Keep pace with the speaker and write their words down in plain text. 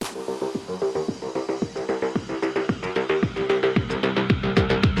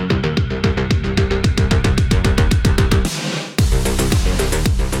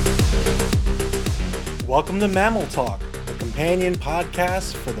Welcome to Mammal Talk, the companion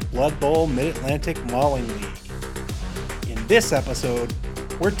podcast for the Blood Bowl Mid-Atlantic Mauling League. In this episode,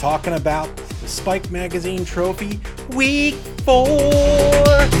 we're talking about the Spike Magazine Trophy Week 4!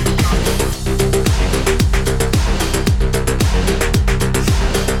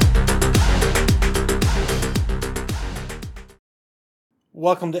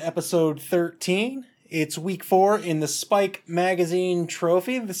 Welcome to episode 13. It's week 4 in the Spike Magazine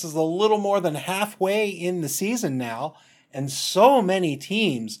Trophy. This is a little more than halfway in the season now, and so many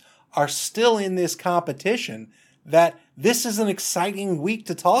teams are still in this competition that this is an exciting week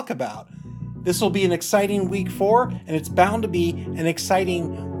to talk about. This will be an exciting week 4, and it's bound to be an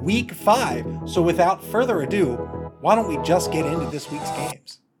exciting week 5. So without further ado, why don't we just get into this week's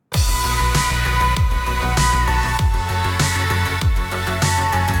games?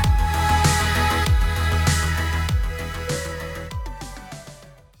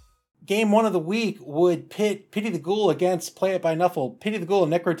 Game 1 of the week would pit Pity the Ghoul against Play It by Nuffle. Pity the Ghoul, a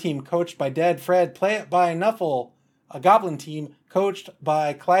Necro team coached by Dead Fred. Play It by Nuffle, a Goblin team coached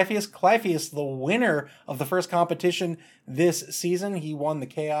by Clypheus. Clypheus, the winner of the first competition this season. He won the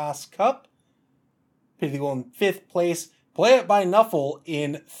Chaos Cup. Pity the Ghoul in 5th place. Play It by Nuffle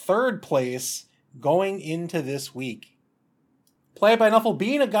in 3rd place going into this week. Play It by Nuffle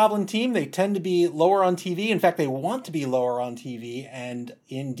being a Goblin team, they tend to be lower on TV. In fact, they want to be lower on TV, and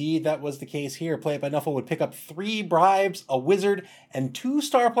indeed that was the case here. Play It by Nuffle would pick up 3 bribes, a wizard, and 2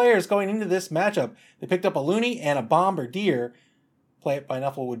 star players going into this matchup. They picked up a loony and a bombardier. Play It by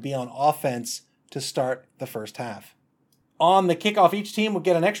Nuffle would be on offense to start the first half. On the kickoff, each team would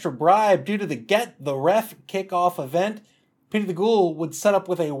get an extra bribe due to the Get the Ref kickoff event. Pity the Ghoul would set up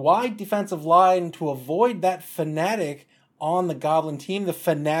with a wide defensive line to avoid that Fanatic on the Goblin team. The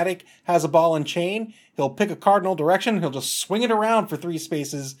Fanatic has a ball and chain. He'll pick a cardinal direction. He'll just swing it around for 3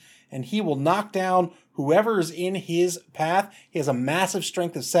 spaces, and he will knock down whoever's in his path. He has a massive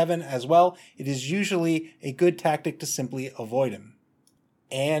strength of 7 as well. It is usually a good tactic to simply avoid him.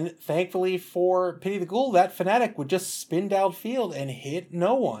 And thankfully for Pity the Ghoul, that Fanatic would just spin downfield and hit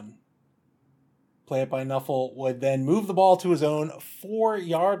no one. Play It by Nuffle would then move the ball to his own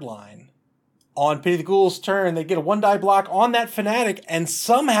 4-yard line. On Pity the Ghoul's turn, they get a 1-die block on that Fanatic and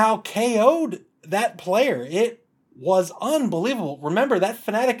somehow KO'd that player. It was unbelievable. Remember, that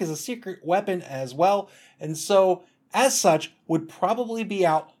Fanatic is a secret weapon as well, and so, as such, would probably be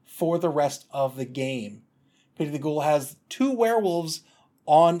out for the rest of the game. Pity the Ghoul has 2 werewolves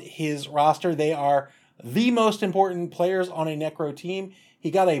on his roster. They are the most important players on a Necro team. He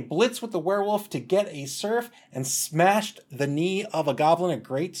got a blitz with the werewolf to get a surf and smashed the knee of a goblin. A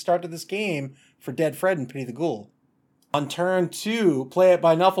great start to this game for Dead Fred and Pity the Ghoul. On turn 2, Play It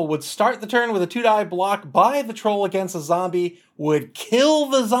by Nuffle would start the turn with a 2-die block by the troll against a zombie, would kill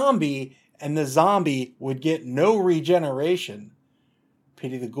the zombie, and the zombie would get no regeneration.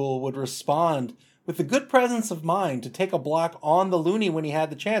 Pity the Ghoul would respond with the good presence of mind to take a block on the loony when he had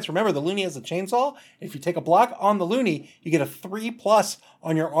the chance. Remember, the loony has a chainsaw. If you take a block on the loony, you get a 3+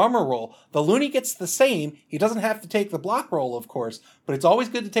 on your armor roll. The loony gets the same. He doesn't have to take the block roll, of course, but it's always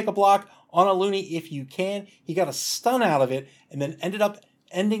good to take a block on a loony if you can. He got a stun out of it and then ended up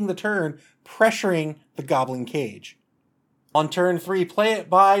ending the turn, pressuring the goblin cage. On turn 3, Play It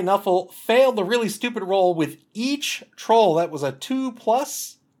by Nuffle failed the really stupid roll with each troll. That was a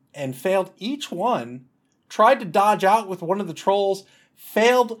 2+, and failed each one. Tried to dodge out with one of the trolls,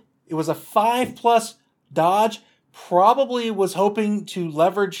 failed. It was a 5+ dodge. Probably was hoping to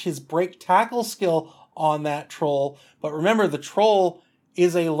leverage his break tackle skill on that troll. But remember, the troll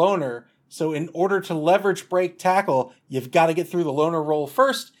is a loner. So in order to leverage break tackle, you've got to get through the loner roll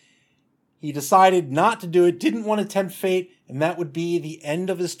first. He decided not to do it, didn't want to tempt fate, and that would be the end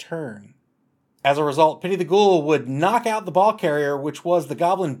of his turn. As a result, Pity the Ghoul would knock out the ball carrier, which was the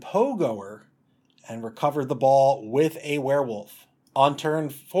Goblin Pogoer, and recovered the ball with a werewolf. On turn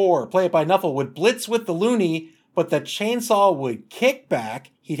 4, Play It by Nuffle would blitz with the loony, but the chainsaw would kick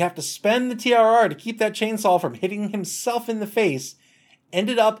back. He'd have to spend the TRR to keep that chainsaw from hitting himself in the face.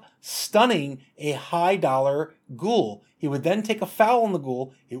 Ended up stunning a high-dollar ghoul. He would then take a foul on the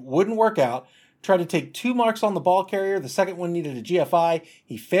ghoul. It wouldn't work out. Tried to take 2 marks on the ball carrier. The second one needed a GFI.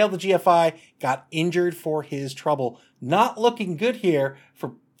 He failed the GFI, got injured for his trouble. Not looking good here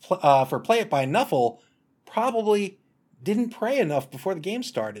for Play It by Nuffle. Probably didn't pray enough before the game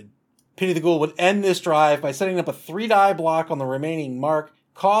started. Pity the Ghoul would end this drive by setting up a 3-die block on the remaining mark,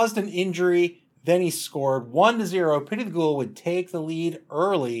 caused an injury, then he scored 1-0. Pity the Ghoul would take the lead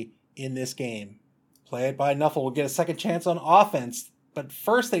early in this game. Play It by Nuffle would get a second chance on offense, but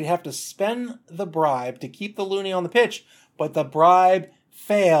first they'd have to spend the bribe to keep the loony on the pitch, but the bribe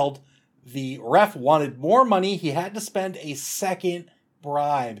failed. The ref wanted more money. He had to spend a second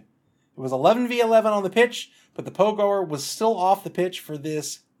bribe. It was 11v11 on the pitch, but the pogoer was still off the pitch for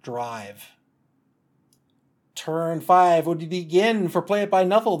this drive. Turn 5 would begin for Play It by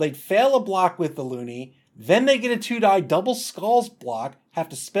Nuffle. They'd fail a block with the Looney. Then they get a 2-die double skulls block, have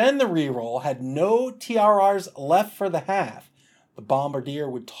to spend the reroll, had no TRRs left for the half. The Bombardier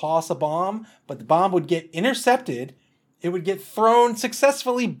would toss a bomb, but the bomb would get intercepted. It would get thrown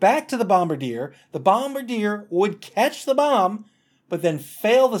successfully back to the Bombardier. The Bombardier would catch the bomb, but then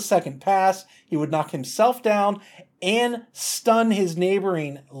fail the second pass. He would knock himself down and stun his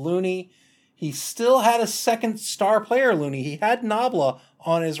neighboring Looney. He still had a second star player, Looney. He had Nabla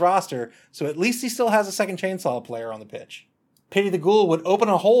on his roster, so at least he still has a second chainsaw player on the pitch. Pity the Ghoul would open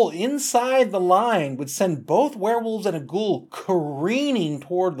a hole inside the line, would send both werewolves and a ghoul careening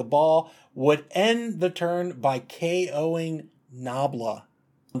toward the ball, would end the turn by KOing Nabla.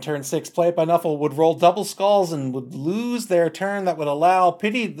 On turn 6, Play It by Nuffle would roll double skulls and would lose their turn. That would allow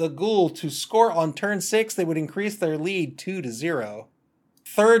Pity the Ghoul to score on turn 6. They would increase their lead 2-0.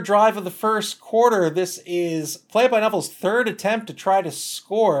 Third drive of the first quarter. This is Play It by Nuffle's third attempt to try to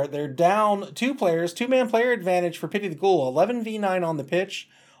score. They're down 2 players, 2-man player advantage for Pity the Ghoul, 11v9 on the pitch.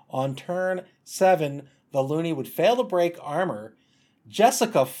 On turn 7, the Looney would fail to break armor.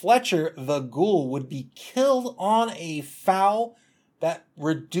 Jessica Fletcher, the Ghoul, would be killed on a foul that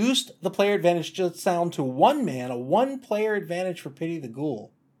reduced the player advantage just down to 1 man, a 1-player advantage for Pity the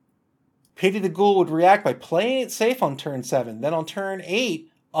Ghoul. Pity the Ghoul would react by playing it safe on turn 7. Then on turn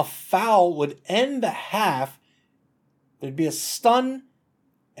 8, a foul would end the half. There'd be a stun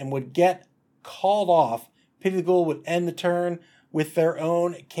and would get called off. Pity the Ghoul would end the turn with their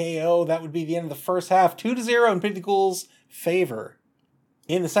own KO. That would be the end of the first half. 2-0 in Pity the Ghoul's favor.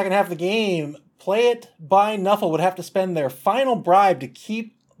 In the second half of the game, Play It by Nuffle would have to spend their final bribe to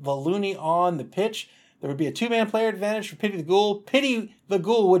keep the Looney on the pitch. There would be a 2-man player advantage for Pity the Ghoul. Pity the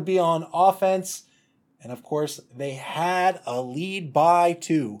Ghoul would be on offense. And of course, they had a lead by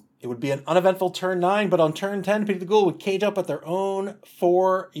 2. It would be an uneventful turn 9, but on turn 10, Pity the Ghoul would cage up at their own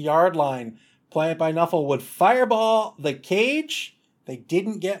 4-yard line. Play It by Nuffle would fireball the cage. They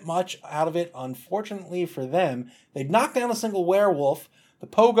didn't get much out of it, unfortunately for them. They'd knock down a single werewolf. The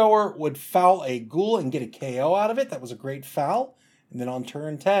pogoer would foul a ghoul and get a KO out of it. That was a great foul. And then on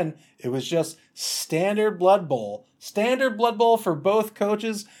turn 10, it was just standard Blood Bowl. Standard Blood Bowl for both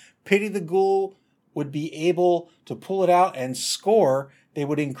coaches. Pity the Ghoul would be able to pull it out and score. They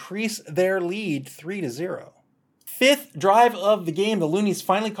would increase their lead 3-0. Fifth drive of the game, the Loonies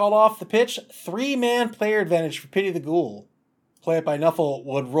finally called off the pitch. 3-man player advantage for Pity the Ghoul. Play It by Nuffle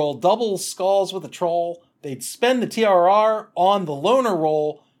would roll double skulls with a troll. They'd spend the TRR on the loner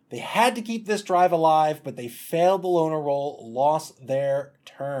roll. They had to keep this drive alive, but they failed the loner roll, lost their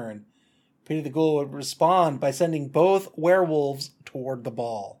turn. Pity the Ghoul would respond by sending both werewolves toward the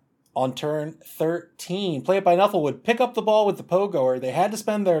ball. On turn 13, Play It by Nuffle would pick up the ball with the pogoer. They had to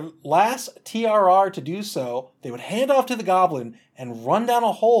spend their last TRR to do so. They would hand off to the goblin and run down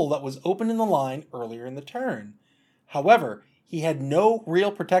a hole that was open in the line earlier in the turn. However, he had no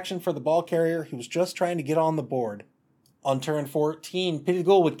real protection for the ball carrier. He was just trying to get on the board. On turn 14, Pity the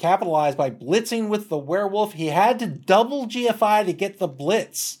Ghoul would capitalize by blitzing with the werewolf. He had to double GFI to get the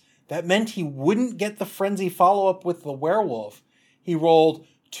blitz. That meant he wouldn't get the frenzy follow-up with the werewolf. He rolled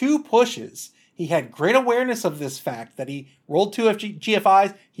 2 pushes. He had great awareness of this fact that he rolled 2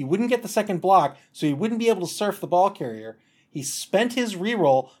 GFIs. He wouldn't get the second block, so he wouldn't be able to surf the ball carrier. He spent his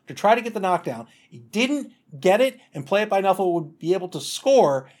reroll to try to get the knockdown. He didn't get it, and Play It by Nuffle would be able to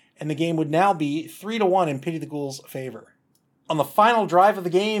score, and the game would now be 3-1 in Pity the Ghoul's favor. On the final drive of the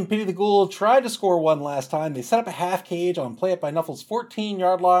game, Pity the Ghoul tried to score one last time. They set up a half cage on Play It by Nuffle's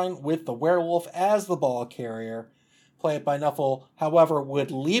 14-yard line with the werewolf as the ball carrier. Play It by Nuffle, however,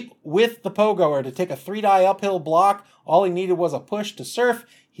 would leap with the pogoer to take a 3-die uphill block. All he needed was a push to surf.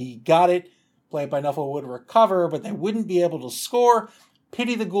 He got it. Play It by Nuffle would recover, but they wouldn't be able to score.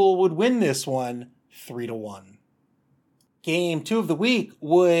 Pity the Ghoul would win this one 3-1. Game 2 of the week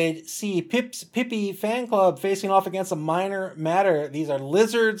would see Pip's Pippi Fan Club facing off against a Minor Matter. These are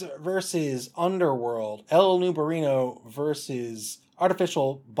Lizards versus Underworld. El Nubarino versus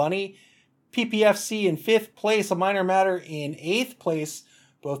Artificial Bunny. PPFC in 5th place, a Minor Matter in 8th place.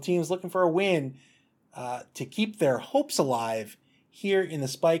 Both teams looking for a win to keep their hopes alive here in the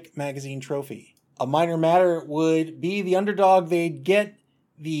Spike Magazine Trophy. A Minor Matter would be the underdog. They'd get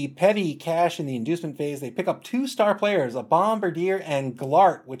the petty cash in the inducement phase. They pick up 2 star players, a Bombardier and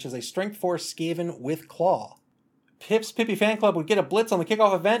Glart, which is a Strength 4 Skaven with Claw. Pip's Pippi Fan Club would get a blitz on the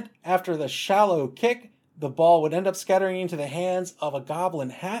kickoff event. After the shallow kick, the ball would end up scattering into the hands of a Goblin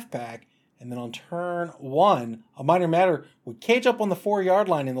halfback. And then on turn 1, a Minor Matter would cage up on the 4-yard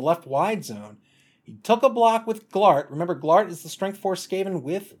line in the left wide zone. He took a block with Glart. Remember, Glart is the Strength 4 Skaven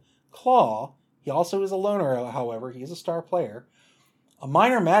with Claw. He also is a loner, however. He is a star player. A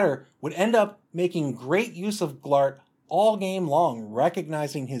Minor Matter would end up making great use of Glart all game long,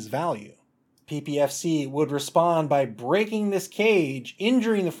 recognizing his value. PPFC would respond by breaking this cage,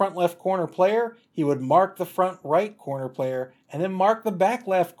 injuring the front left corner player. He would mark the front right corner player, and then mark the back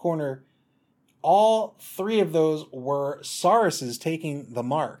left corner. All 3 of those were Saurus's taking the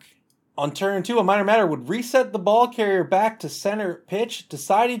mark. On turn 2, a Minor Matter would reset the ball carrier back to center pitch,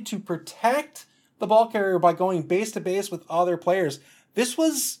 decided to protect the ball carrier by going base to base with other players. This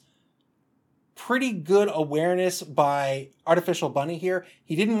was pretty good awareness by Artificial Bunny here.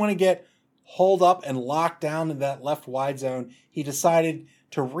 He didn't want to get holed up and locked down in that left wide zone. He decided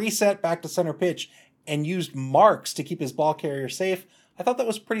to reset back to center pitch and used marks to keep his ball carrier safe. I thought that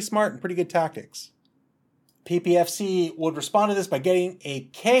was pretty smart and pretty good tactics. PPFC would respond to this by getting a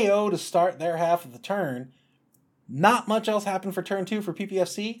KO to start their half of the turn. Not much else happened for turn 2 for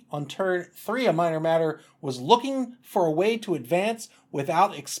PPFC. On turn 3, a Minor Matter was looking for a way to advance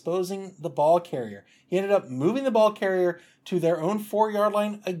without exposing the ball carrier. He ended up moving the ball carrier to their own 4-yard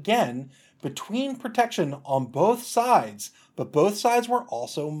line again, between protection on both sides, but both sides were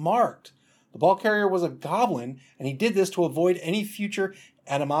also marked. The ball carrier was a goblin, and he did this to avoid any future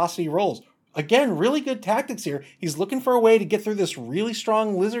animosity rolls. Again, really good tactics here. He's looking for a way to get through this really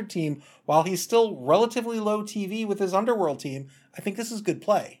strong lizard team while he's still relatively low TV with his underworld team. I think this is good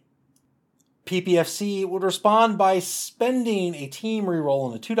play. PPFC would respond by spending a team reroll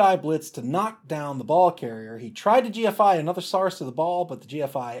on a 2-die blitz to knock down the ball carrier. He tried to GFI another Saurus to the ball, but the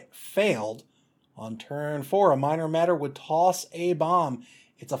GFI failed. On turn 4, a Minor Matter would toss a bomb.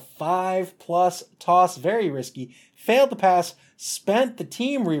 It's a 5+ toss, very risky. Failed the pass, spent the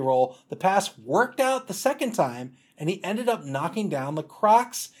team reroll. The pass worked out the second time, and he ended up knocking down the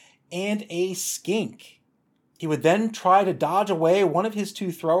Crocs and a Skink. He would then try to dodge away one of his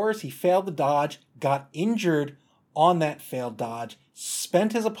 2 throwers. He failed the dodge, got injured on that failed dodge,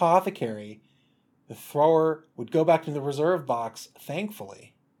 spent his Apothecary. The thrower would go back to the reserve box,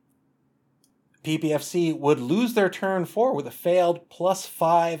 thankfully. PPFC would lose their turn 4 with a failed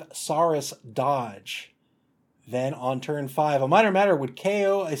 +5 Saurus dodge. Then on turn 5, a Minor Matter would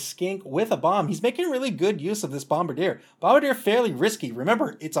KO a Skink with a bomb. He's making really good use of this Bombardier. Bombardier fairly risky.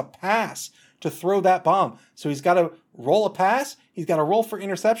 Remember, it's a pass to throw that bomb. So he's got to roll a pass, he's got to roll for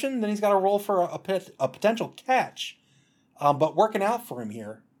interception, then he's got to roll for a potential catch. But working out for him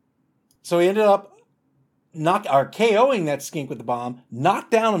here. So he ended up KOing that Skink with the bomb, knocked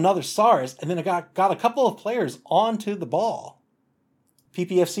down another Saurus, and then got a couple of players onto the ball.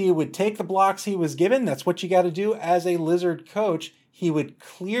 PPFC would take the blocks he was given. That's what you got to do as a Lizard coach. He would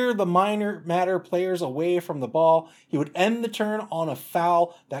clear the Minor Matter players away from the ball. He would end the turn on a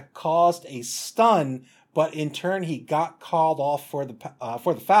foul that caused a stun, but in turn he got called off for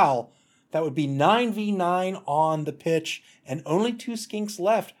the foul. That would be 9v9 on the pitch, and only 2 Skinks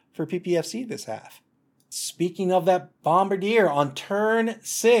left for PPFC this half. Speaking of that Bombardier, on turn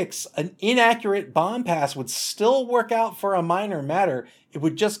 6, an inaccurate bomb pass would still work out for a Minor Matter. It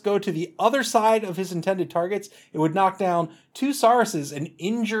would just go to the other side of his intended targets. It would knock down 2 Sauruses and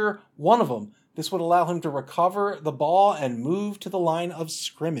injure one of them. This would allow him to recover the ball and move to the line of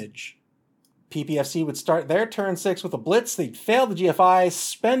scrimmage. PPFC would start their turn 6 with a blitz. They'd fail the GFI,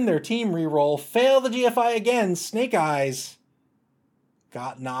 spend their team reroll, fail the GFI again. Snake Eyes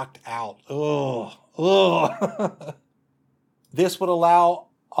got knocked out. Ugh. This would allow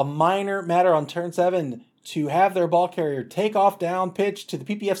a Minor Matter on turn 7 to have their ball carrier take off down pitch to the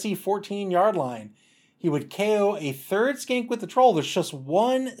PPFC 14-yard line. He would KO a 3rd Skink with the Troll. There's just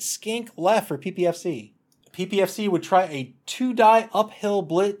 1 Skink left for PPFC. PPFC would try a 2-die uphill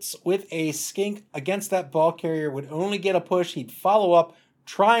blitz with a Skink against that ball carrier, would only get a push. He'd follow up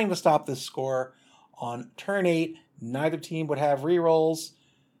trying to stop this score. On turn 8, neither team would have rerolls.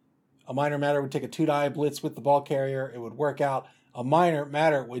 A Minor Matter would take a 2-die blitz with the ball carrier. It would work out. A Minor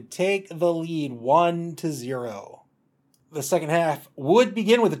Matter would take the lead 1-0. The second half would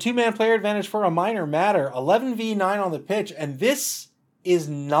begin with a 2-man player advantage for a Minor Matter. 11v9 on the pitch. And this is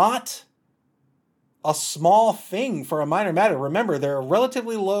not a small thing for a Minor Matter. Remember, they're a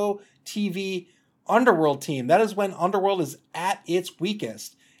relatively low TV Underworld team. That is when Underworld is at its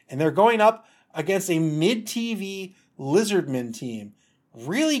weakest. And they're going up against a mid-TV Lizardman team.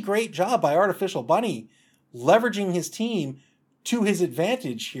 Really great job by Artificial Bunny leveraging his team to his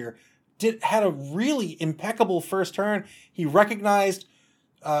advantage here. Had a really impeccable first turn. He recognized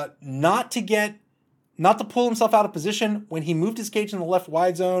not to pull himself out of position when he moved his cage in the left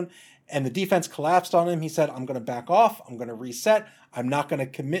wide zone and the defense collapsed on him. He said, I'm going to back off. I'm going to reset. I'm not going to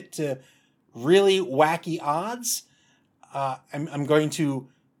commit to really wacky odds. I'm going to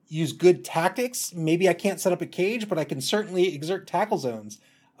use good tactics. Maybe I can't set up a cage, but I can certainly exert tackle zones.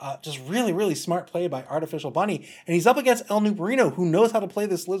 Just really, really smart play by Artificial Bunny. And he's up against El Nubarino, who knows how to play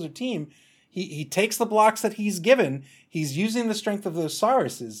this Lizard team. He takes the blocks that he's given. He's using the strength of those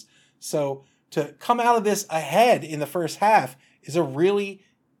Sauruses. So to come out of this ahead in the first half is a really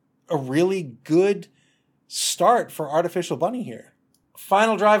good start for Artificial Bunny here.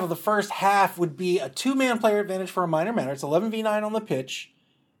 Final drive of the first half would be a 2-man player advantage for a Minor Matter. It's 11v9 on the pitch.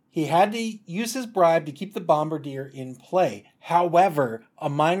 He had to use his bribe to keep the Bombardier in play. However, a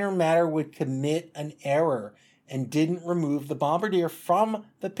Minor Matter would commit an error and didn't remove the Bombardier from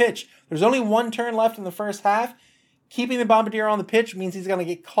the pitch. There's only one turn left in the first half. Keeping the Bombardier on the pitch means he's going to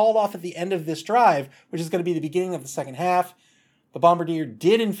get called off at the end of this drive, which is going to be the beginning of the second half. The Bombardier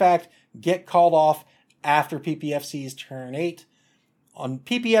did, in fact, get called off after PPFC's turn 8. On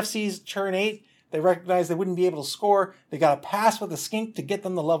PPFC's turn 8, they recognized they wouldn't be able to score. They got a pass with a skink to get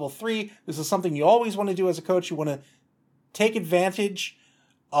them to level 3. This is something you always want to do as a coach. You want to take advantage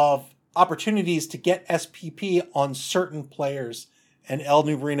of opportunities to get SPP on certain players. And El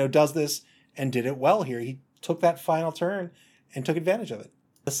Nubarino does this and did it well here. He took that final turn and took advantage of it.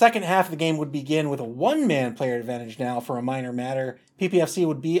 The second half of the game would begin with a 1-man player advantage now for a Minor Matter. PPFC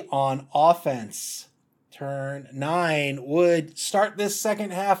would be on offense. Turn 9 would start this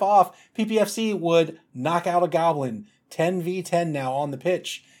second half off. PPFC would knock out a Goblin. 10v10 now on the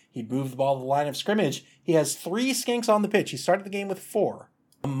pitch. He'd move the ball to the line of scrimmage. He has 3 skinks on the pitch. He started the game with 4.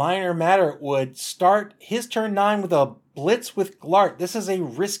 A Minor Matter would start his turn 9 with a blitz with Glart. This is a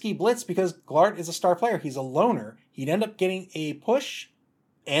risky blitz because Glart is a star player. He's a loner. He'd end up getting a push.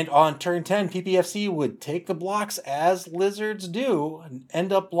 And on turn 10, PPFC would take the blocks as Lizards do and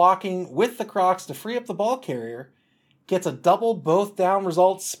end up blocking with the Crocs to free up the ball carrier. Gets a double both down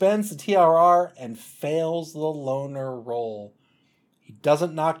result, spends the TRR, and fails the loner roll. He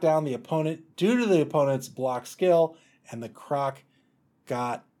doesn't knock down the opponent due to the opponent's block skill, and the Croc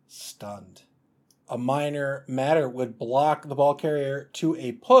got stunned. A Minor Matter would block the ball carrier to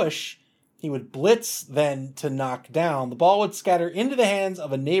a push. He would blitz then to knock down. The ball would scatter into the hands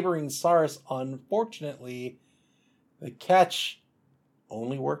of a neighboring Saurus. Unfortunately, the catch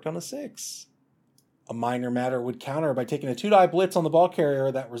only worked on a 6. A Minor Matter would counter by taking a 2-die blitz on the ball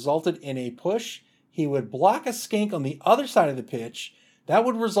carrier that resulted in a push. He would block a skink on the other side of the pitch. That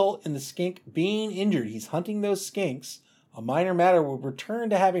would result in the skink being injured. He's hunting those skinks. A Minor Matter would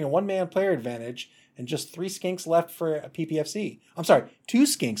return to having a 1-man player advantage and just 3 skinks left for a PPFC. I'm sorry, 2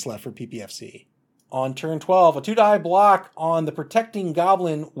 skinks left for PPFC. On turn 12, a 2-die block on the protecting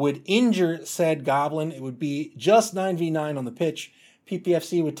Goblin would injure said Goblin. It would be just 9v9 on the pitch.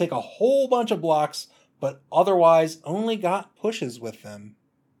 PPFC would take a whole bunch of blocks, but otherwise only got pushes with them.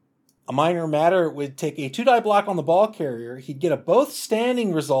 A Minor Matter would take a 2-die block on the ball carrier. He'd get a both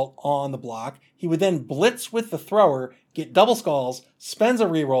standing result on the block. He would then blitz with the thrower, get double skulls, spends a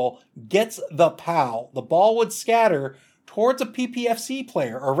reroll, gets the POW. The ball would scatter towards a PPFC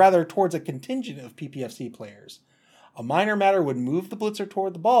player, or rather towards a contingent of PPFC players. A Minor Matter would move the blitzer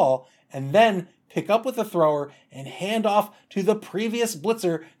toward the ball, and then pick up with the thrower and hand off to the previous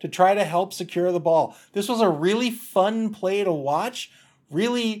blitzer to try to help secure the ball. This was a really fun play to watch,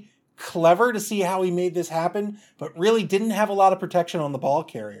 really clever to see how he made this happen, but really didn't have a lot of protection on the ball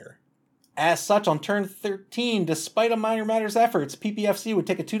carrier. As such, on turn 13, despite a Minor Matter's efforts, PPFC would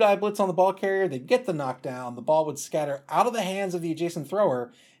take a 2-die blitz on the ball carrier, they'd get the knockdown, the ball would scatter out of the hands of the adjacent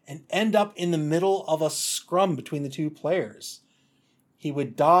thrower and end up in the middle of a scrum between the two players. He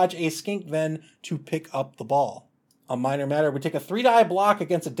would dodge a skink then to pick up the ball. A Minor Matter would take a 3-die block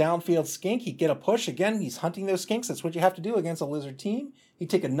against a downfield skink. He'd get a push. Again, he's hunting those skinks. That's what you have to do against a Lizard team. He'd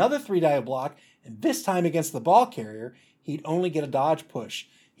take another 3-die block, and this time against the ball carrier, he'd only get a dodge push.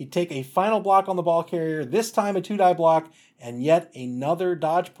 He'd take a final block on the ball carrier, this time a 2-die block, and yet another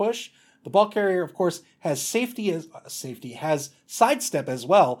dodge push. The ball carrier, of course, has has sidestep as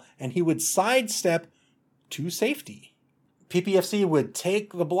well, and he would sidestep to safety. PPFC would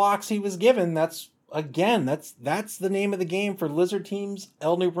take the blocks he was given. That's the name of the game for Lizard teams.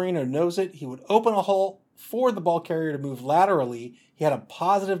 El Nubarino knows it. He would open a hole for the ball carrier to move laterally. He had a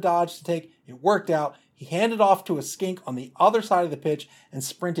positive dodge to take. It worked out. He handed off to a skink on the other side of the pitch and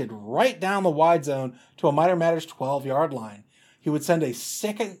sprinted right down the wide zone to a Minor Matters 12-yard line. He would send a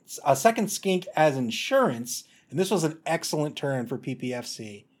second skink as insurance, and this was an excellent turn for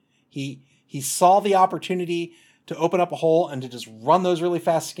PPFC. He saw the opportunity to open up a hole and to just run those really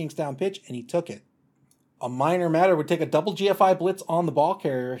fast skinks down pitch, and he took it. A minor matter would take a double GFI blitz on the ball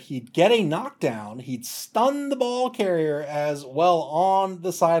carrier. He'd get a knockdown. He'd stun the ball carrier as well on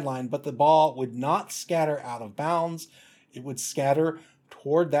the sideline, but the ball would not scatter out of bounds. It would scatter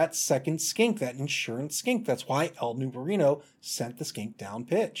toward that second skink, that insurance skink. That's why El Nubarino sent the skink down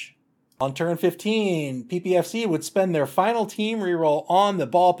pitch. On turn 15, PPFC would spend their final team reroll on the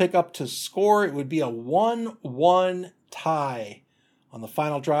ball pickup to score. It would be a 1-1 tie. On the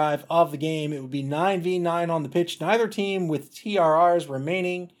final drive of the game, it would be 9v9 on the pitch. Neither team with TRRs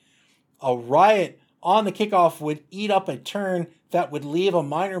remaining. A riot on the kickoff would eat up a turn that would leave a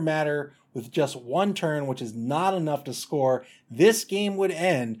minor matter with just one turn, which is not enough to score. This game would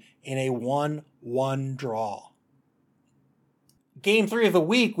end in a 1-1 draw. Game 3 of the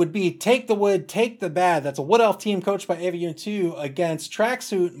week would be Take the Wood, Take the Bad. That's a Wood Elf team coached by Avian 2 against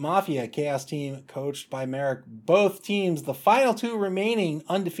Tracksuit Mafia, Chaos team coached by Merrick. Both teams, the final two remaining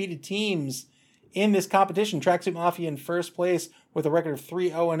undefeated teams in this competition. Tracksuit Mafia in first place with a record of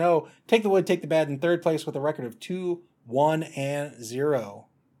 3-0-0. Take the Wood, Take the Bad in third place with a record of 2-1-0.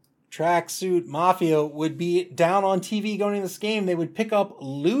 Tracksuit Mafia would be down on TV going into this game. They would pick up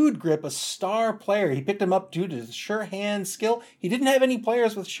Lude Grip, a star player. He picked him up due to his sure hand skill. He didn't have any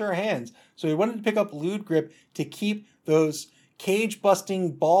players with sure hands, so he wanted to pick up Lude Grip to keep those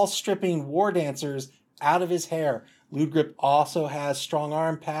cage-busting, ball-stripping war dancers out of his hair. Lude Grip also has strong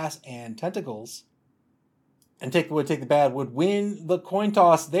arm, pass, and tentacles. And Take the Wood, Take the Bad would win the coin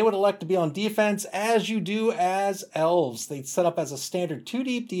toss. They would elect to be on defense as you do as elves. They'd set up as a standard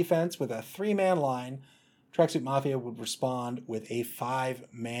 2-deep defense with a 3-man line. Tracksuit Mafia would respond with a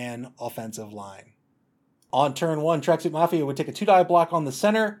 5-man offensive line. On turn 1, Tracksuit Mafia would take a 2-die block on the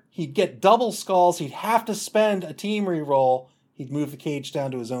center. He'd get double skulls. He'd have to spend a team reroll. He'd move the cage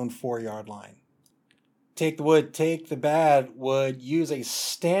down to his own 4-yard line. Take the Wood, Take the Bad would use a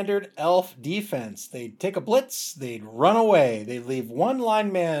standard elf defense. They'd take a blitz, they'd run away, they'd leave one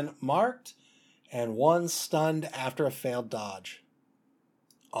lineman marked and one stunned after a failed dodge.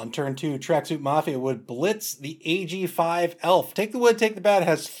 On turn 2, Tracksuit Mafia would blitz the AG5 elf. Take the Wood, Take the Bad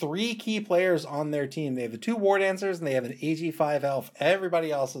has 3 key players on their team. They have the 2 war dancers and they have an AG5 elf.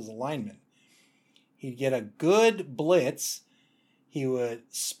 Everybody else is a lineman. He'd get a good blitz. He would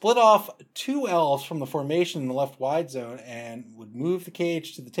split off 2 elves from the formation in the left wide zone and would move the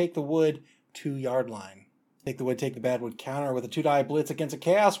cage to the Take the Wood 2-yard line. Take the Wood, Take the Bad would counter with a 2-die blitz against a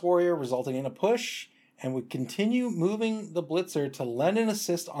Chaos Warrior, resulting in a push, and would continue moving the blitzer to lend an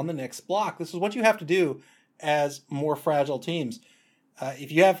assist on the next block. This is what you have to do as more fragile teams.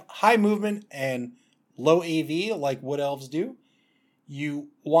 If you have high movement and low AV like Wood Elves do, you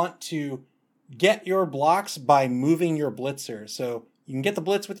want to get your blocks by moving your blitzer. So you can get the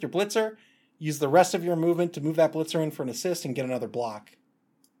blitz with your blitzer, use the rest of your movement to move that blitzer in for an assist and get another block.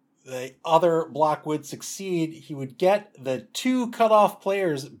 The other block would succeed. He would get the 2 cutoff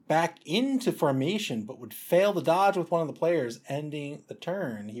players back into formation, but would fail to dodge with one of the players, ending the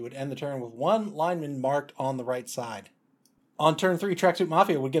turn. He would end the turn with 1 lineman marked on the right side. On turn 3, Tracksuit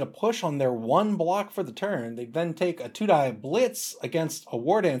Mafia would get a push on their 1 block for the turn. They'd then take a 2-die blitz against a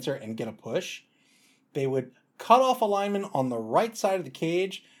war dancer and get a push. They would cut off a lineman on the right side of the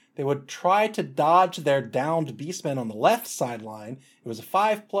cage. They would try to dodge their downed beastmen on the left sideline. It was a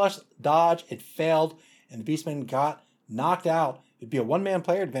 5+ dodge. It failed, and the beastmen got knocked out. It'd be a 1-man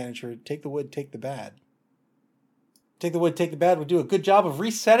player advantage for Take the Wood, Take the Bad. Take the Wood, Take the Bad would do a good job of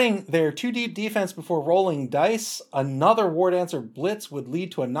resetting their 2-deep defense before rolling dice. Another War Dancer blitz would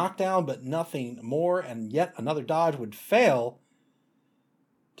lead to a knockdown, but nothing more, and yet another dodge would fail.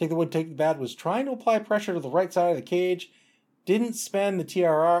 Take the Wood, Take the Bad was trying to apply pressure to the right side of the cage. Didn't spend the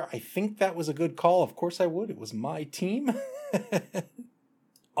TRR. I think that was a good call. Of course I would. It was my team.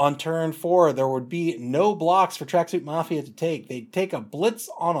 On turn 4, there would be no blocks for Tracksuit Mafia to take. They'd take a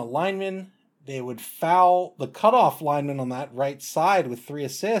blitz on a lineman. They would foul the cutoff lineman on that right side with 3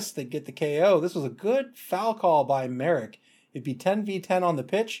 assists. They'd get the KO. This was a good foul call by Merrick. It'd be 10v10 on the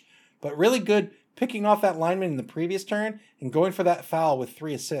pitch, but really good picking off that lineman in the previous turn and going for that foul with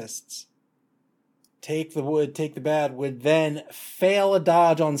 3 assists. Take the Wood, Take the Bad would then fail a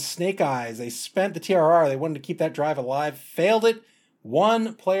dodge on Snake Eyes. They spent the TRR. They wanted to keep that drive alive. Failed it.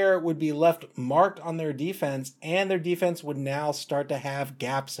 1 player would be left marked on their defense, and their defense would now start to have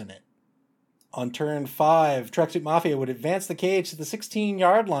gaps in it. On turn 5, Tracksuit Mafia would advance the cage to the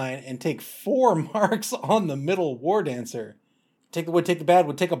 16-yard line and take 4 marks on the middle War Dancer. Take the Wood, Take the Bad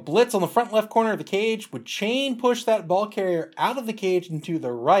would take a blitz on the front left corner of the cage, would chain push that ball carrier out of the cage and to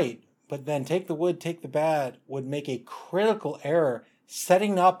the right, but then Take the Wood, Take the Bad would make a critical error,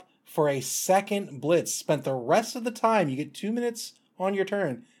 setting up for a second blitz. Spent the rest of the time, you get 2 minutes on your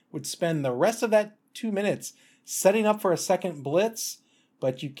turn, would spend the rest of that 2 minutes, setting up for a second blitz,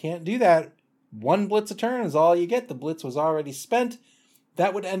 but you can't do that. 1 blitz a turn is all you get. The blitz was already spent.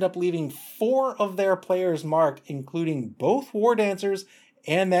 That would end up leaving 4 of their players marked, including both War Dancers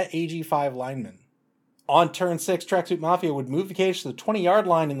and that AG5 lineman. On turn 6, Tracksuit Mafia would move the cage to the 20-yard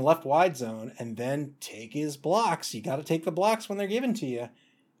line in the left wide zone and then take his blocks. You got to take the blocks when they're given to you.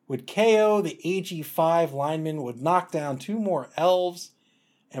 Would KO the AG5 lineman, would knock down 2 more elves,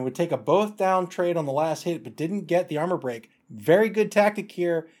 and would take a both down trade on the last hit, but didn't get the armor break. Very good tactic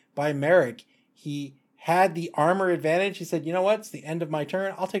here by Merrick. He had the armor advantage. He said, you know what? It's the end of my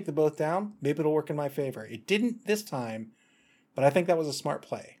turn. I'll take the both down. Maybe it'll work in my favor. It didn't this time, but I think that was a smart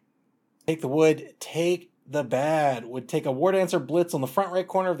play. Take the wood, take the bad. Would take a War Dancer blitz on the front right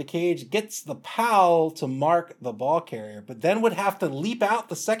corner of the cage, gets the POW to mark the ball carrier, but then would have to leap out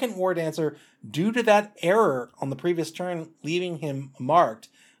the second War Dancer due to that error on the previous turn, leaving him marked.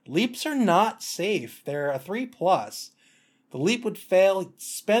 Leaps are not safe. They're a 3+. The leap would fail,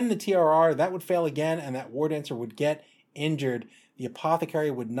 spend the TRR, that would fail again, and that War Dancer would get injured. The Apothecary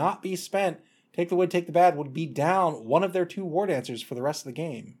would not be spent. Take the wood, take the bad would be down one of their 2 War Dancers for the rest of the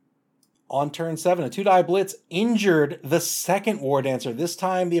game. On turn 7, a 2-die blitz injured the second War Dancer. This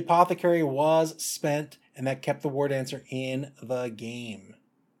time the Apothecary was spent, and that kept the War Dancer in the game.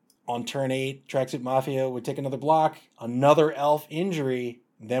 On turn 8, Tracksuit Mafia would take another block, another elf injury,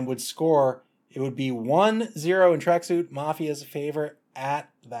 then would score. It would be 1-0 in Tracksuit Mafia's favor at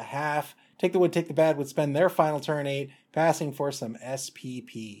the half. Take the wood, take the bad would spend their final turn 8, passing for some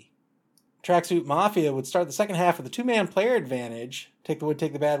SPP. Tracksuit Mafia would start the second half with a 2-man player advantage. Take the wood,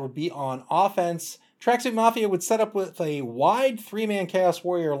 take the bad would be on offense. Tracksuit Mafia would set up with a wide 3-man Chaos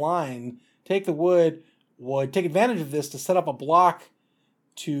Warrior line. Take the wood would take advantage of this to set up a block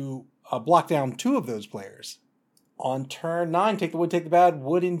to block down 2 of those players. On turn 9, take the wood, take the bad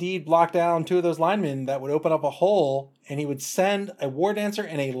would indeed block down 2 of those linemen. That would open up a hole, and he would send a War Dancer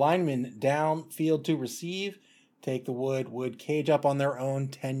and a lineman downfield to receive. Take the would cage up on their own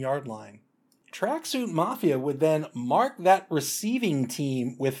 10-yard line. Tracksuit Mafia would then mark that receiving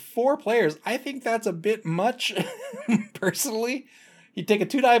team with 4 players. I think that's a bit much, personally. He'd take a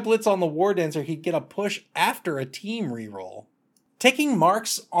 2-die blitz on the War Dancer. He'd get a push after a team reroll. Taking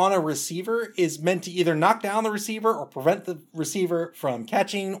marks on a receiver is meant to either knock down the receiver or prevent the receiver from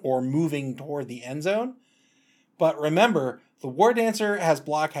catching or moving toward the end zone. But remember, the War Dancer has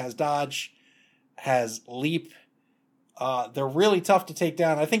block, has dodge, has leap. They're really tough to take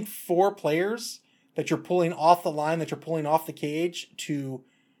down. I think 4 players that you're pulling off the line, that you're pulling off the cage to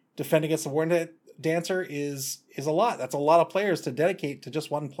defend against the War Dancer is a lot. That's a lot of players to dedicate to just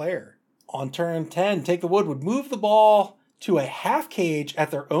one player. On turn 10, Take the Wood would move the ball to a half cage at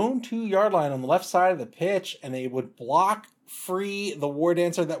their own 2-yard line on the left side of the pitch, and they would block free the War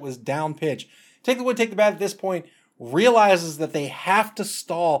Dancer that was down pitch. Take the Wood, take the bad at this point realizes that they have to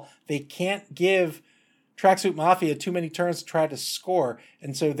stall. They can't give Tracksuit Mafia too many turns to try to score,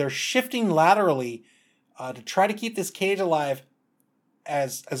 and so they're shifting laterally to try to keep this cage alive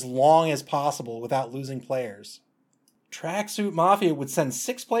as long as possible without losing players. Tracksuit Mafia would send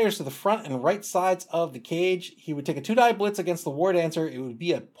 6 players to the front and right sides of the cage. He would take a 2-die blitz against the War Dancer. It would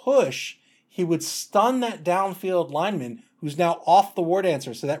be a push. He would stun that downfield lineman who's now off the War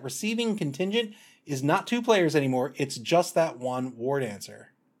Dancer, so that receiving contingent is not 2 players anymore. It's just that one War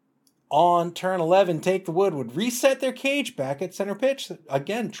Dancer. On turn 11, Take the Wood would reset their cage back at center pitch.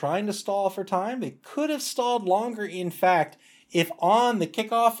 Again, trying to stall for time. They could have stalled longer, in fact, if on the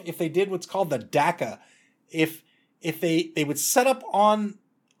kickoff, if they did what's called the DACA. If they would set up on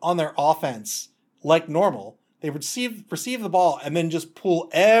their offense like normal, they would receive the ball and then just pull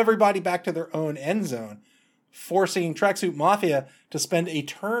everybody back to their own end zone, forcing Tracksuit Mafia to spend a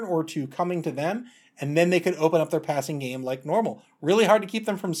turn or 2 coming to them, and then they could open up their passing game like normal. Really hard to keep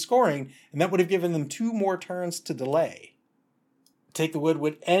them from scoring, and that would have given them 2 more turns to delay. Take the Wood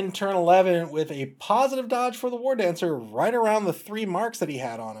would end turn 11 with a positive dodge for the War Dancer right around the 3 marks that he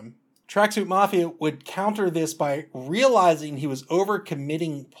had on him. Tracksuit Mafia would counter this by realizing he was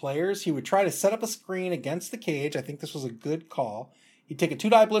overcommitting players. He would try to set up a screen against the cage. I think this was a good call. He'd take a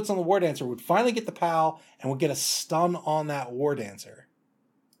 2-die blitz on the War Dancer, would finally get the POW, and would get a stun on that War Dancer.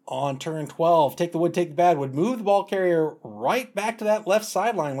 On turn 12, Take the Wood, take the bad would move the ball carrier right back to that left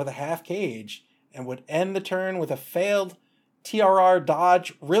sideline with a half cage, and would end the turn with a failed TRR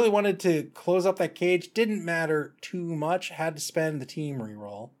dodge. Really wanted to close up that cage. Didn't matter too much. Had to spend the team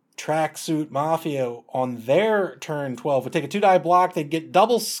reroll. Tracksuit Mafia on their turn 12 would take a 2-die block. They'd get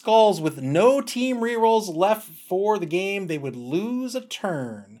double skulls with no team rerolls left for the game. They would lose a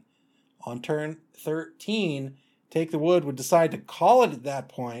turn. On turn 13, Take the Wood would decide to call it at that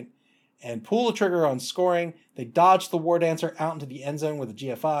point and pull the trigger on scoring. They dodge the War Dancer out into the end zone with a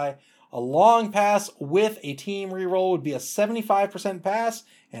GFI. A long pass with a team reroll would be a 75% pass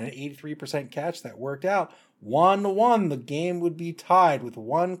and an 83% catch. That worked out. 1-1, the game would be tied with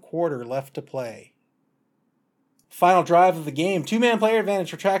 1 quarter left to play. Final drive of the game, 2-man player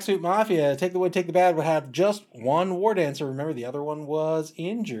advantage for Tracksuit Mafia. Take the Wood, Take the Bad would have just one War Dancer. Remember, the other one was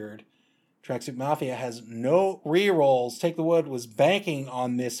injured. Tracksuit Mafia has no rerolls. Take the Wood was banking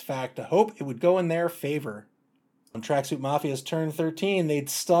on this fact to hope it would go in their favor. On Tracksuit Mafia's turn 13, they'd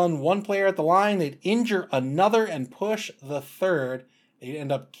stun one player at the line, they'd injure another and push the third. They'd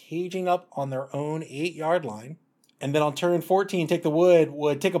end up caging up on their own 8-yard line. And then on turn 14, Take the Wood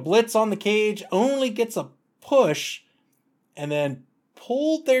would take a blitz on the cage, only gets a push, and then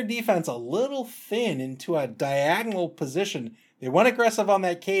pulled their defense a little thin into a diagonal position. They went aggressive on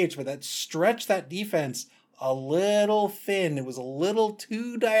that cage, but that stretched that defense a little thin. It was a little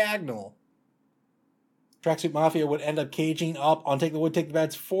too diagonal. Tracksuit Mafia would end up caging up on Take the Wood, Take the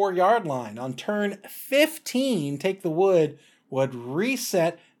Bad's 4-yard line. On turn 15, Take the Wood would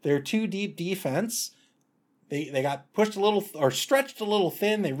reset their 2-deep defense. They got pushed a little, or stretched a little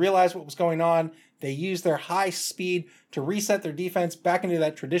thin. They realized what was going on. They used their high speed to reset their defense back into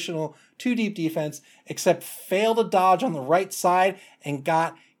that traditional 2-deep defense, except failed to dodge on the right side and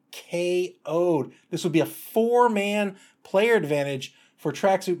got KO'd. This would be a 4-man player advantage for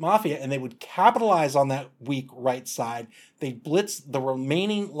Tracksuit Mafia, and they would capitalize on that weak right side. They'd blitz the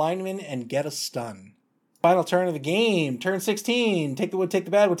remaining linemen and get a stun. Final turn of the game, turn 16, Take the Wood, Take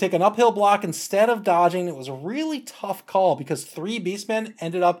the Bad would take an uphill block instead of dodging. It was a really tough call because 3 Beastmen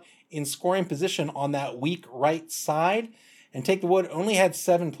ended up in scoring position on that weak right side, and Take the Wood only had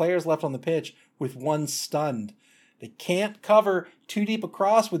 7 players left on the pitch with 1 stunned. They can't cover 2 deep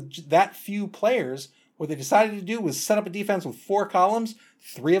across with that few players. What they decided to do was set up a defense with 4 columns.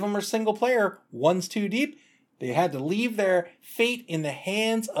 3 of them are single player, 1's 2 deep. They had to leave their fate in the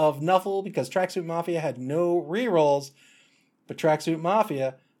hands of Nuffle because Tracksuit Mafia had no rerolls. But Tracksuit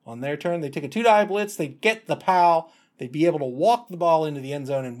Mafia, on their turn, they take a 2-die blitz. They'd get the POW. They'd be able to walk the ball into the end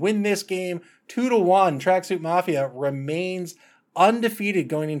zone and win this game 2-1. Tracksuit Mafia remains undefeated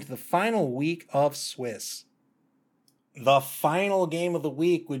going into the final week of Swiss. The final game of the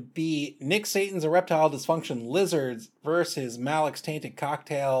week would be Nick Satan's Erectile Dysfunction Lizards versus Malik's Tainted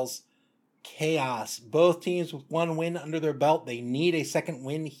Cocktails Chaos. Both teams with 1 win under their belt. They need a second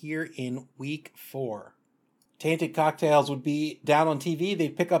win here in week 4. Tainted Cocktails would be down on TV.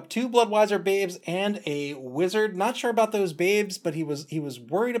 They'd pick up 2 Bloodweiser babes and a wizard. Not sure about those babes, but he was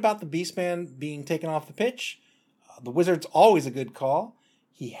worried about the Beastman being taken off the pitch. The wizard's always a good call.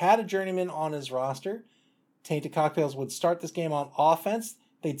 He had a journeyman on his roster. Tainted Cocktails would start this game on offense.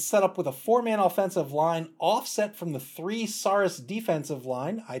 They'd set up with a 4-man offensive line offset from the 3 Saurus defensive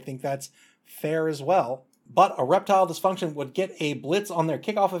line. I think that's fair as well. But Erectile Dysfunction would get a blitz on their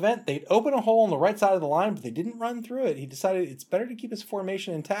kickoff event. They'd open a hole on the right side of the line, but they didn't run through it. He decided it's better to keep his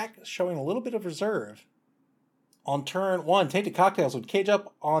formation intact, showing a little bit of reserve. On turn 1, Tainted Cocktails would cage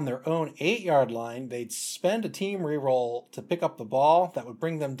up on their own 8-yard line. They'd spend a team reroll to pick up the ball. That would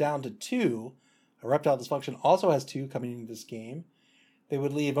bring them down to 2. Erectile Dysfunction also has 2 coming into this game. They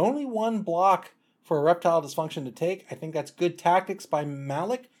would leave only 1 block for Erectile Dysfunction to take. I think that's good tactics by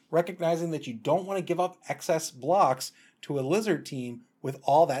Malik, recognizing that you don't want to give up excess blocks to a lizard team with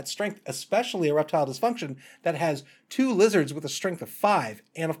all that strength, especially Erectile Dysfunction that has 2 lizards with a strength of 5,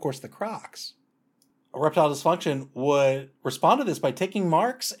 and of course the Crocs. Erectile Dysfunction would respond to this by taking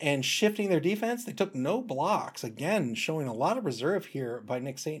marks and shifting their defense. They took no blocks, again showing a lot of reserve here by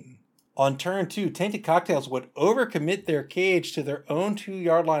Nick Satan. On turn 2, Tainted Cocktails would overcommit their cage to their own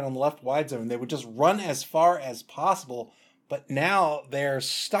 2-yard line on the left wide zone. They would just run as far as possible, but now they're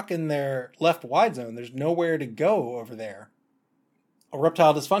stuck in their left wide zone. There's nowhere to go over there.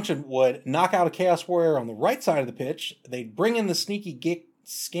 Erectile Dysfunction would knock out a Chaos Warrior on the right side of the pitch. They'd bring in the Sneaky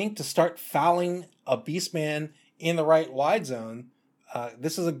Skink to start fouling a Beastman in the right wide zone.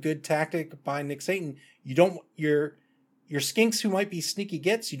 This is a good tactic by Nick Satan. You don't... Your skinks who might be sneaky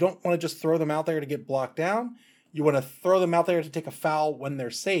gets, you don't want to just throw them out there to get blocked down. You want to throw them out there to take a foul when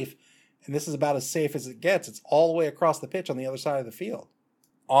they're safe. And this is about as safe as it gets. It's all the way across the pitch on the other side of the field.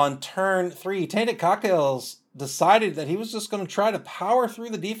 On turn 3, Tainted Cocktails decided that he was just going to try to power through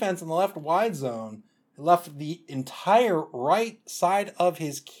the defense in the left wide zone. He left the entire right side of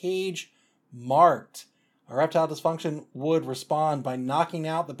his cage marked. Erectile Dysfunction would respond by knocking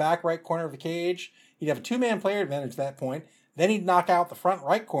out the back right corner of the cage. He'd have a 2-man player advantage at that point. Then he'd knock out the front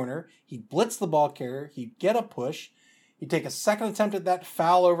right corner. He'd blitz the ball carrier. He'd get a push. He'd take a second attempt at that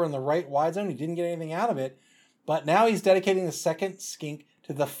foul over in the right wide zone. He didn't get anything out of it. But now he's dedicating the second skink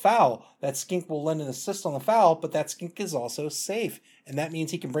to the foul. That skink will lend an assist on the foul, but that skink is also safe. And that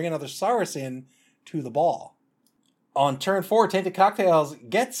means he can bring another Saurus in to the ball. On turn 4, Tainted Cocktails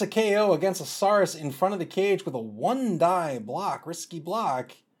gets a KO against a Saurus in front of the cage with a 1-die block, risky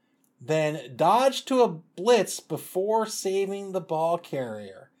block. Then dodged to a blitz before saving the ball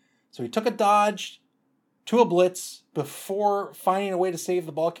carrier. So he took a dodge to a blitz before finding a way to save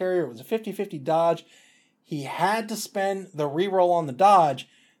the ball carrier. It was a 50-50 dodge. He had to spend the reroll on the dodge.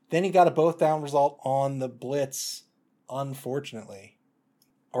 Then he got a both down result on the blitz, unfortunately.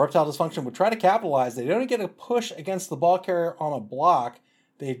 Erectile Dysfunction would try to capitalize. They don't get a push against the ball carrier on a block.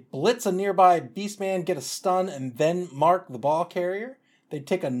 They blitz a nearby Beastman, get a stun, and then mark the ball carrier. They'd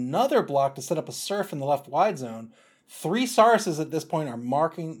take another block to set up a surf in the left wide zone. 3 Sauruses at this point are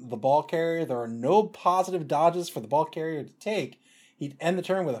marking the ball carrier. There are no positive dodges for the ball carrier to take. He'd end the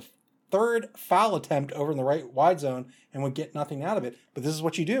turn with a third foul attempt over in the right wide zone and would get nothing out of it. But this is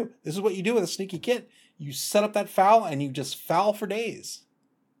what you do. This is what you do with a sneaky kit. You set up that foul and you just foul for days.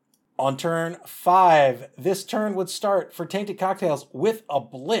 On turn 5, this turn would start for Tainted Cocktails with a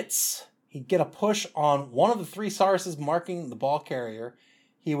blitz. He'd get a push on one of the 3 Sauruses marking the ball carrier.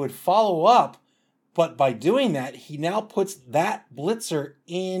 He would follow up, but by doing that, he now puts that blitzer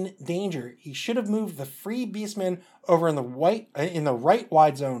in danger. He should have moved the free Beastman over in the right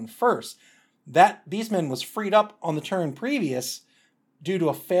wide zone first. That Beastman was freed up on the turn previous due to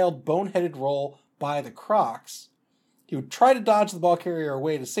a failed boneheaded roll by the Crocs. He would try to dodge the ball carrier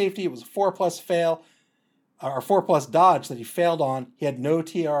away to safety. It was a 4+ fail, or 4+ dodge that he failed on. He had no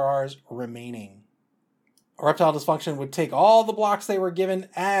TRRs remaining. Erectile Dysfunction would take all the blocks they were given,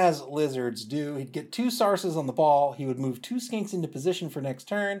 as lizards do. He'd get 2 Sauruses on the ball. He would move 2 skinks into position for next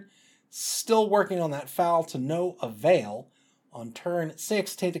turn. Still working on that foul to no avail. On turn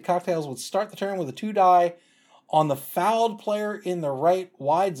 6, Tainted Cocktails would start the turn with a 2-die on the fouled player in the right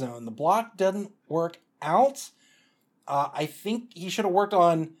wide zone. The block doesn't work out. I think he should have worked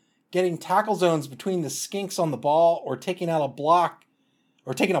on getting tackle zones between the skinks on the ball, or taking out a block,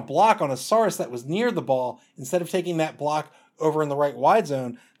 or taking a block on a Saurus that was near the ball instead of taking that block over in the right wide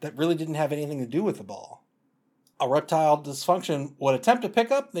zone that really didn't have anything to do with the ball. Erectile Dysfunction would attempt to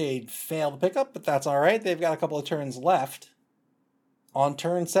pick up. They'd fail to pick up, but that's all right. They've got a couple of turns left. On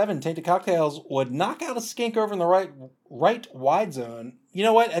turn 7, Tainted Cocktails would knock out a skink over in the right wide zone. You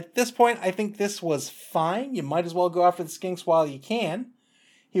know what? At this point, I think this was fine. You might as well go after the skinks while you can.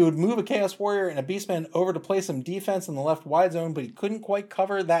 He would move a Chaos Warrior and a Beastman over to play some defense in the left wide zone, but he couldn't quite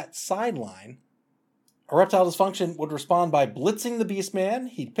cover that sideline. Erectile Dysfunction would respond by blitzing the Beastman.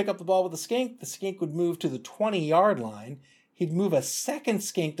 He'd pick up the ball with the skink. The skink would move to the 20-yard line. He'd move a second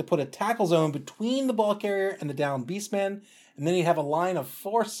skink to put a tackle zone between the ball carrier and the downed Beastman. And then he'd have a line of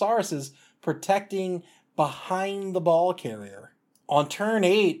 4 Sauruses protecting behind the ball carrier. On turn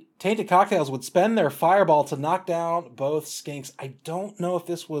 8, Tainted Cocktails would spend their fireball to knock down both skinks. I don't know if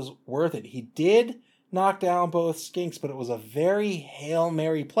this was worth it. He did knock down both skinks, but it was a very Hail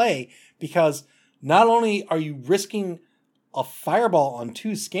Mary play, because not only are you risking a fireball on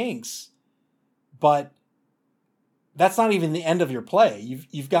 2 skinks, but that's not even the end of your play.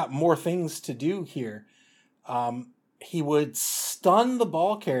 You've got more things to do here. He would stun the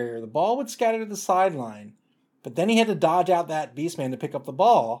ball carrier. The ball would scatter to the sideline, but then he had to dodge out that Beastman to pick up the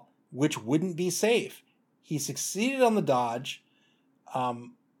ball, which wouldn't be safe. He succeeded on the dodge,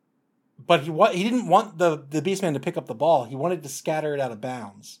 but he didn't want the Beastman to pick up the ball. He wanted to scatter it out of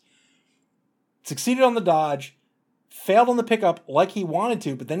bounds. Succeeded on the dodge, failed on the pickup like he wanted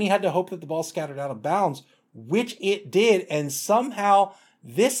to, but then he had to hope that the ball scattered out of bounds, which it did, and somehow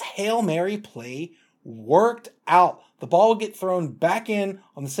this Hail Mary play worked out. The ball would get thrown back in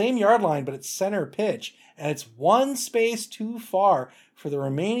on the same yard line, but it's center pitch, and it's one space too far for the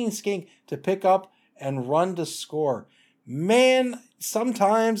remaining skink to pick up and run to score. Man,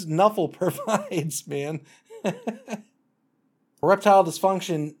 sometimes Nuffle provides, man. Erectile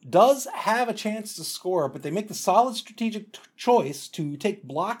Dysfunction does have a chance to score, but they make the solid strategic choice to take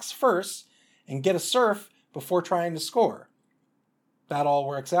blocks first and get a surf before trying to score. That all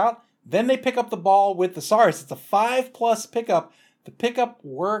works out. Then they pick up the ball with the Saurus. It's a 5+ pickup. The pickup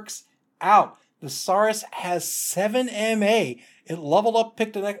works out. The Saurus has 7 MA. It leveled up,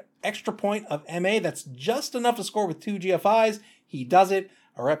 picked an extra point of MA. That's just enough to score with 2 GFIs. He does it.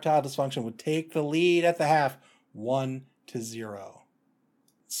 Erectile Dysfunction would take the lead at the half, 1-0.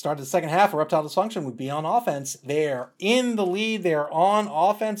 Start of the second half, Erectile Dysfunction would be on offense. They're in the lead. They're on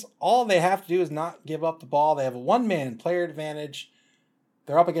offense. All they have to do is not give up the ball. They have a 1-man player advantage.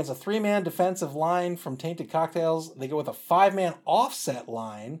 They're up against a 3-man defensive line from Tainted Cocktails. They go with a 5-man offset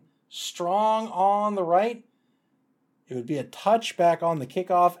line. Strong on the right. It would be a touchback on the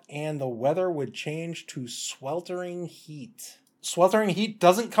kickoff, and the weather would change to sweltering heat. Sweltering heat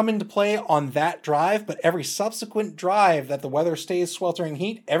doesn't come into play on that drive, but every subsequent drive that the weather stays sweltering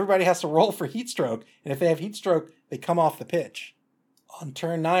heat, everybody has to roll for heat stroke, and if they have heat stroke, they come off the pitch. On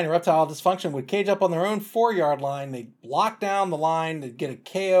turn 9, Erectile Dysfunction would cage up on their own 4-yard line. They'd block down the line. They'd get a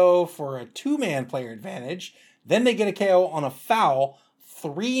KO for a 2-man player advantage. Then they get a KO on a foul,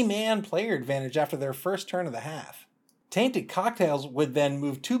 3-man player advantage after their first turn of the half. Tainted Cocktails would then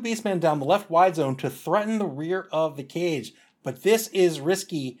move 2 beastmen down the left wide zone to threaten the rear of the cage. But this is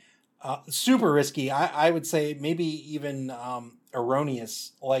risky, super risky. I would say maybe even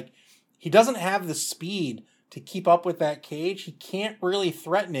erroneous. Like, he doesn't have the speed to keep up with that cage. He can't really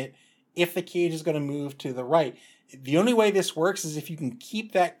threaten it if the cage is going to move to the right. The only way this works is if you can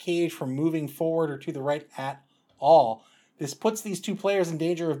keep that cage from moving forward or to the right at all. This puts these 2 players in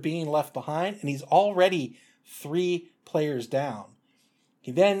danger of being left behind, and he's already 3 players down.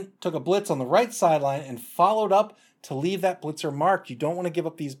 He then took a blitz on the right sideline and followed up to leave that blitzer marked. You don't want to give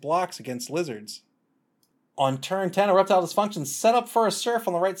up these blocks against lizards. On turn 10, Erectile Dysfunction set up for a surf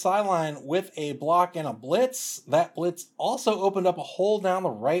on the right sideline with a block and a blitz. That blitz also opened up a hole down the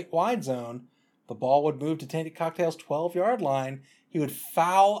right wide zone. The ball would move to Tainted Cocktail's 12-yard line. He would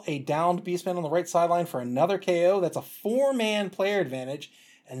foul a downed beastman on the right sideline for another KO. That's a 4-man player advantage.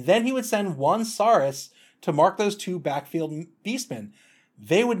 And then he would send 1 Saurus to mark those 2 backfield beastmen.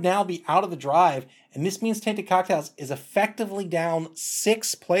 They would now be out of the drive, and this means Tainted Cocktails is effectively down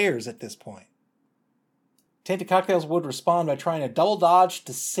 6 players at this point. Tainted Cocktails would respond by trying a double dodge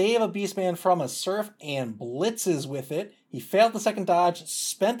to save a beastman from a surf and blitzes with it. He failed the second dodge,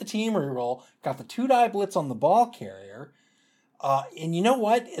 spent the team reroll, got the 2-die blitz on the ball carrier. And you know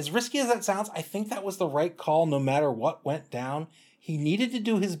what? As risky as that sounds, I think that was the right call no matter what went down. He needed to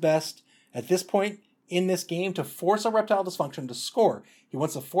do his best at this point in this game to force Erectile Dysfunction to score. He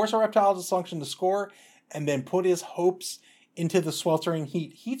wants to force Erectile Dysfunction to score and then put his hopes into the sweltering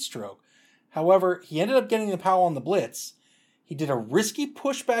heat stroke. However, he ended up getting the power on the blitz. He did a risky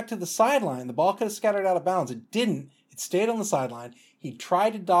push back to the sideline. The ball could have scattered out of bounds. It didn't. It stayed on the sideline. He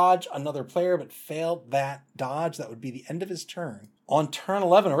tried to dodge another player, but failed that dodge. That would be the end of his turn. On turn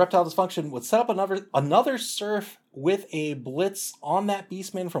 11, Erectile Dysfunction would set up another surf with a blitz on that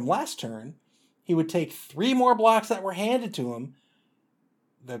beastman from last turn. He would take 3 more blocks that were handed to him.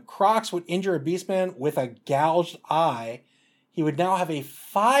 The Crocs would injure a beastman with a gouged eye. He would now have a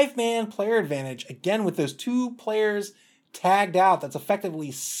 5-man player advantage, again with those 2 players tagged out. That's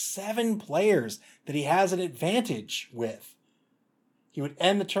effectively 7 players that he has an advantage with. He would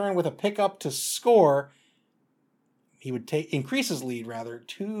end the turn with a pickup to score. He would increase his lead,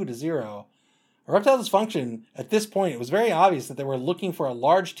 2-0. Erectile Dysfunction, at this point, it was very obvious that they were looking for a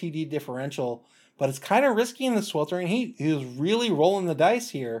large TD differential, but it's kind of risky in the sweltering heat. He was really rolling the dice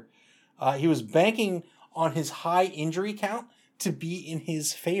here. He was banking on his high injury count to be in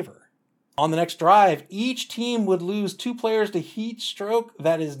his favor. On the next drive, each team would lose 2 players to heat stroke.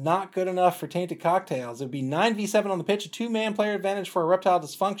 That is not good enough for Tainted Cocktails. It would be 9v7 on the pitch, a 2-man player advantage for Erectile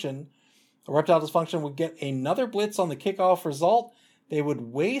Dysfunction. Erectile Dysfunction would get another blitz on the kickoff result. They would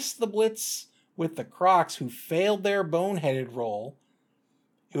waste the blitz with the Crocs, who failed their boneheaded roll.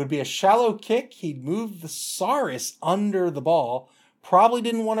 It would be a shallow kick. He'd move the Saurus under the ball. Probably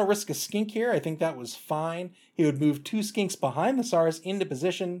didn't want to risk a skink here. I think that was fine. He would move 2 skinks behind the Saurus into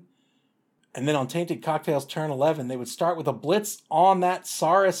position. And then on Tainted Cocktails turn 11, they would start with a blitz on that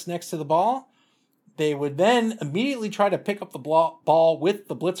Saurus next to the ball. They would then immediately try to pick up the ball with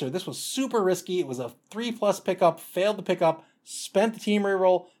the blitzer. This was super risky. It was a 3+ pickup, failed the pickup, spent the team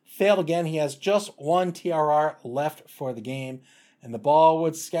reroll, failed again. He has just 1 TRR left for the game, and the ball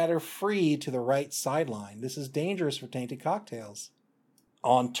would scatter free to the right sideline. This is dangerous for Tainted Cocktails.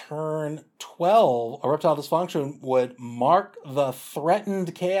 On turn 12, Erectile Dysfunction would mark the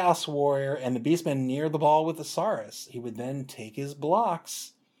threatened Chaos Warrior and the Beastman near the ball with the Saurus. He would then take his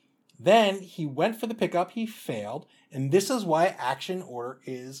blocks. Then he went for the pickup. He failed, and this is why action order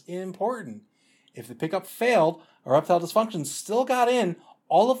is important. If the pickup failed, Erectile Dysfunction still got in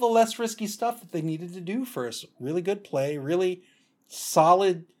all of the less risky stuff that they needed to do first. Really good play, really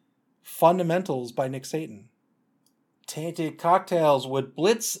solid fundamentals by Nick Satan. Tainted Cocktails would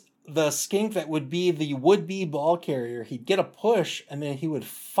blitz the skink that would be the would-be ball carrier. He'd get a push, and then he would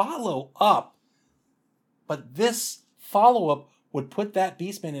follow up. But this follow-up would put that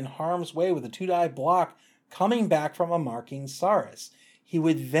Beastman in harm's way with a 2-die block coming back from a marking Saurus. He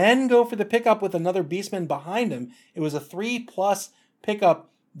would then go for the pickup with another Beastman behind him. It was a 3+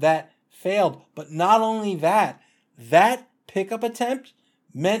 pickup that failed. But not only that, that pickup attempt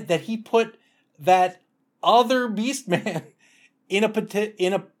meant that he put that other Beastman in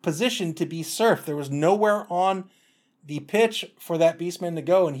a position to be surfed. There was nowhere on the pitch for that Beastman to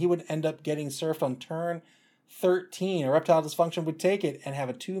go, and he would end up getting surfed on turn 13. Erectile Dysfunction would take it and have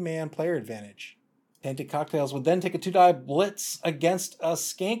a 2-man player advantage. Tainted Cocktails would then take a 2-die blitz against a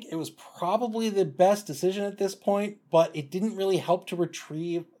Skink. It was probably the best decision at this point, but it didn't really help to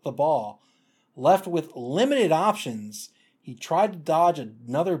retrieve the ball. Left with limited options, he tried to dodge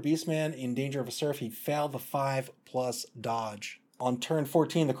another Beastman in danger of a surf. He failed the 5+ dodge. On turn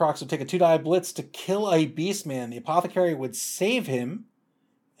 14, the Crocs would take a 2-die blitz to kill a Beastman. The Apothecary would save him,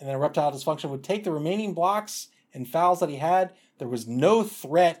 and then Erectile Dysfunction would take the remaining blocks and fouls that he had. There was no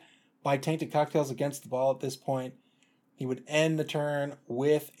threat by Tainted Cocktails against the ball at this point. He would end the turn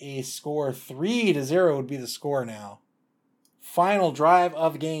with a score. 3-0 would be the score now. Final drive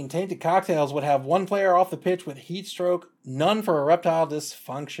of the game. Tainted Cocktails would have one player off the pitch with heat stroke, none for Erectile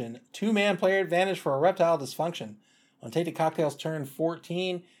Dysfunction. 2-man player advantage for Erectile Dysfunction. On Tainted Cocktails turn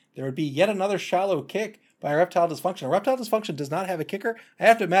 14, there would be yet another shallow kick by Erectile Dysfunction. Erectile Dysfunction does not have a kicker. I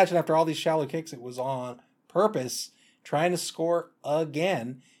have to imagine after all these shallow kicks, it was on purpose, trying to score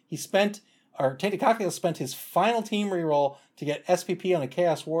again. Tainted Cocktails spent his final team reroll to get SPP on a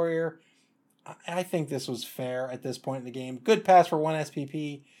Chaos Warrior. I think this was fair at this point in the game. Good pass for 1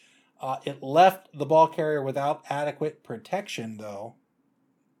 SPP. It left the ball carrier without adequate protection, though.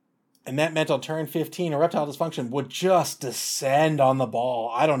 And that meant on turn 15, Erectile Dysfunction would just descend on the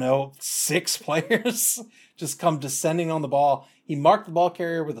ball. I don't know, 6 players just come descending on the ball. He marked the ball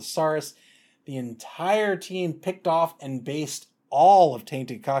carrier with a Saurus. The entire team picked off and based all of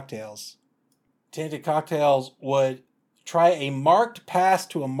Tainted Cocktails. Tainted Cocktails would try a marked pass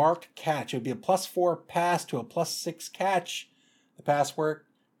to a marked catch. It would be a +4 pass to a +6 catch. The pass worked.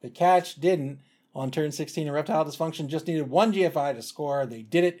 The catch didn't. On turn 16, Erectile Dysfunction just needed 1 GFI to score. They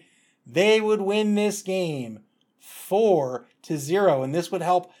did it. They would win this game 4-0, and this would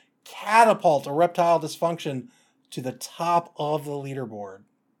help catapult Erectile Dysfunction to the top of the leaderboard.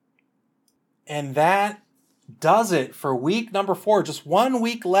 And that does it for week number 4. Just 1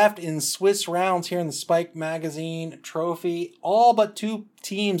 week left in Swiss rounds here in the Spike Magazine Trophy. All but 2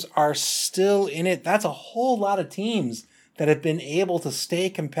 teams are still in it. That's a whole lot of teams that have been able to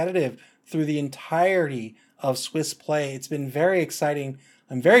stay competitive through the entirety of Swiss play. It's been very exciting.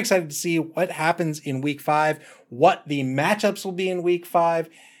 I'm very excited to see what happens in week 5, what the matchups will be in week 5.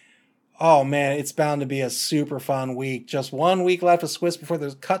 Oh man, it's bound to be a super fun week. Just 1 week left of Swiss before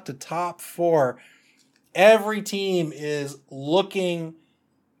there's cut to top 4. Every team is looking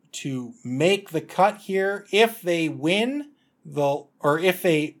to make the cut here. If they win, if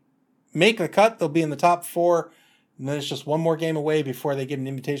they make the cut, they'll be in the top 4. And then it's just one more game away before they get an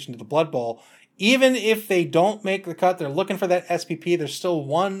invitation to the Blood Bowl. Even if they don't make the cut, they're looking for that SPP. There's still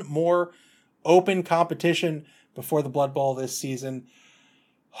one more open competition before the Blood Bowl this season.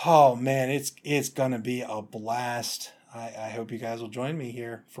 Oh man, it's gonna be a blast. I hope you guys will join me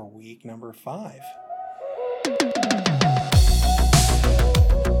here for week number 5.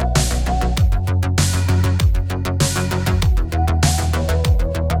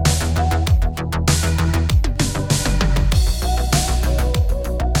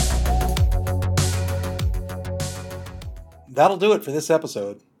 That'll do it for this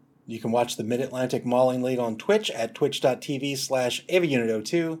episode. You can watch the Mid-Atlantic Mauling League on Twitch at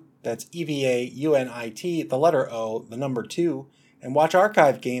twitch.tv/EvaUnit02. That's EVAUNIT, the letter O, the number 2. And watch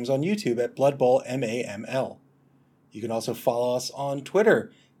archived games on YouTube at Blood Bowl MAML. You can also follow us on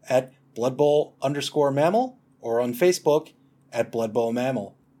Twitter at Blood Bowl_Mammal or on Facebook at Blood Bowl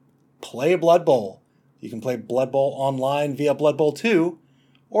Mammal. Play Blood Bowl. You can play Blood Bowl online via Blood Bowl 2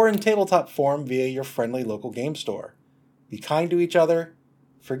 or in tabletop form via your friendly local game store. Be kind to each other,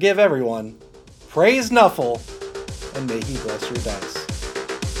 forgive everyone, praise Nuffle, and may he bless your dice.